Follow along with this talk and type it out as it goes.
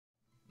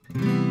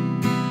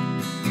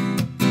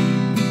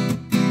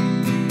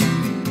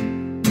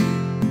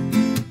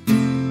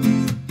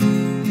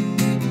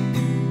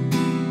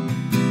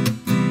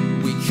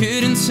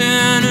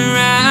turn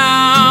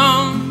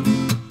around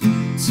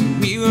till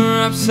we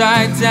were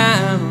upside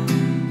down.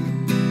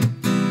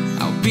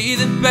 I'll be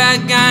the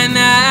bad guy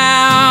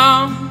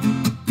now,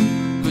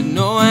 but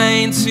no, I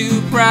ain't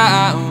too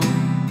proud.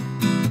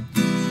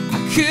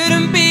 I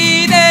couldn't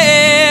be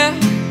there,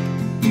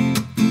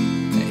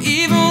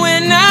 even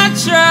when I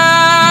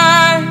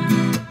tried.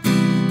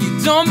 You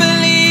don't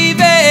believe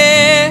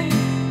it,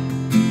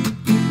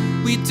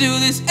 we do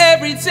this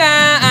every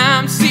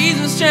time.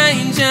 Seasons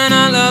change and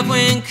our love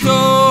went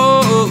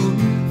cold.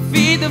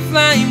 Feed the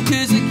flame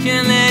cause I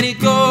can't let it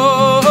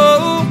go.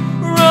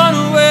 Run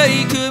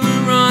away cause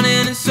we're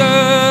running in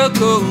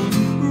circles.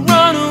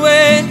 Run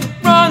away,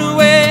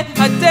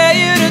 I dare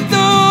you to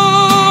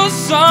do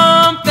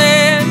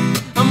something.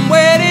 I'm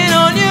waiting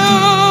on you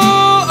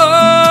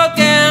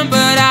again,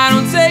 but I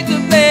don't take the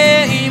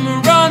blame.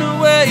 Run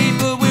away,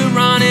 but we're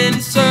running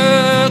in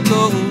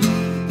circles.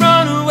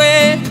 Run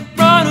away,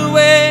 run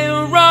away,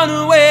 run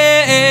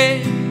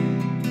away.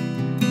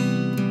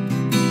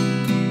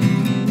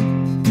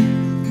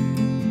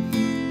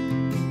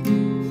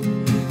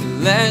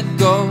 Let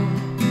go.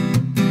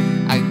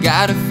 I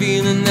got a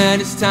feeling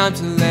that it's time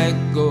to let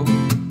go.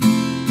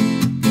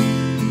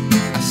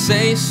 I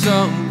say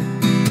so. I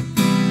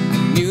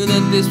knew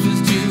that this was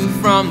due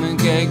from the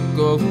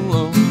get-go.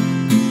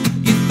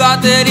 You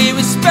thought that he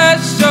was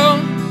special,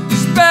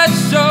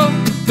 special,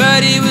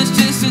 but he was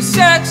just a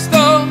sex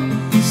doll,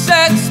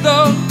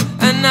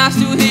 and I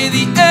still hear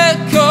the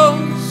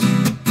echoes.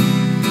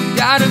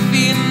 Got a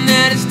feeling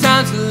that it's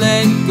time to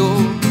let go.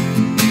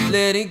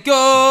 Let it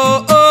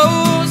go.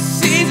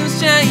 Seasons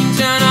change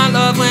and our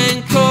love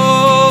went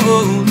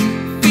cold.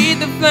 Feed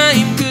the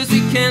flame cause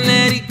we can't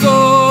let it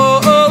go.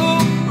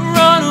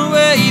 Run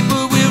away,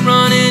 but we're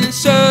running in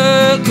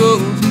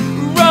circles.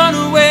 Run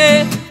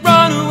away,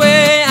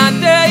 I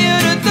dare you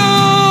to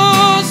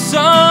do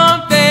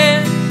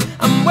something.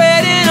 I'm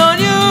waiting on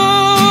you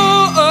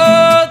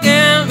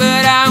again,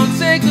 but I won't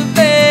take the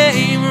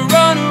blame.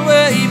 Run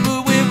away,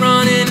 but we're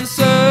running in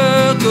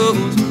circles.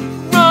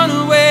 Run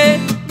away,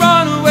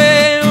 run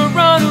away,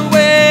 run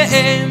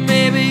away.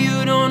 Maybe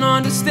you don't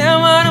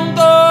understand what I'm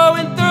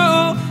going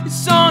through.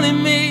 It's only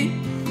me.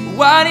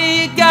 What do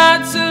you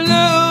got to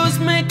lose?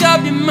 Make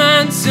up your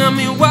mind, tell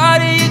me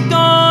what are you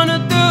gonna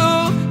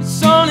do?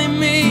 It's only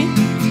me.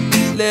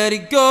 Let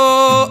it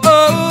go.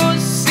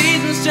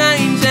 Seasons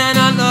change and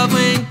our love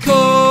went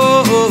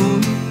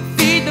cold.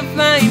 Feed the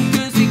flame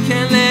cause we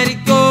can't let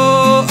it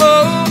go.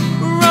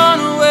 Run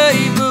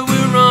away, but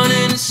we're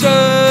running in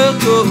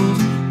circles.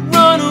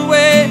 Run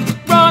away,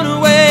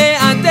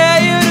 I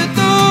dare you to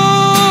do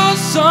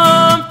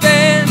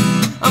something.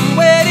 I'm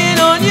waiting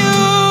on you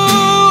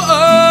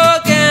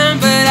again,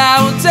 but I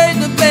won't take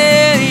the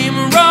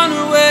blame. Run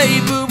away,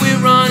 but we're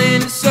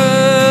running in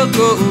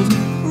circles.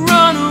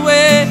 Run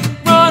away,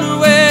 run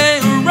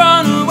away,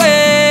 run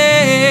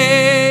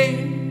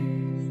away.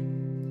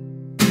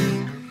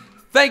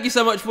 Thank you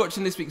so much for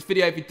watching this week's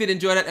video. If you did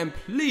enjoy that, then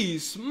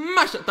please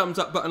smash that thumbs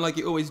up button like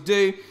you always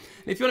do.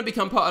 And if you want to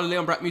become part of the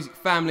Leon Bratt Music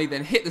family,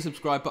 then hit the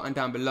subscribe button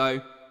down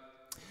below.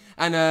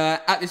 And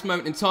at this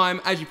moment in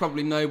time, as you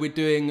probably know, we're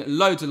doing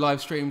loads of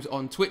live streams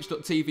on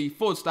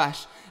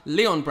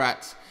twitch.tv/Leon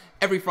Bratt.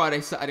 Every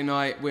Friday, Saturday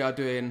night, we are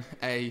doing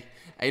a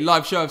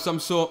live show of some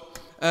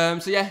sort.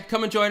 So yeah,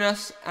 come and join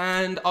us,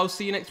 and I'll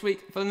see you next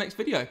week for the next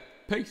video.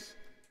 Peace.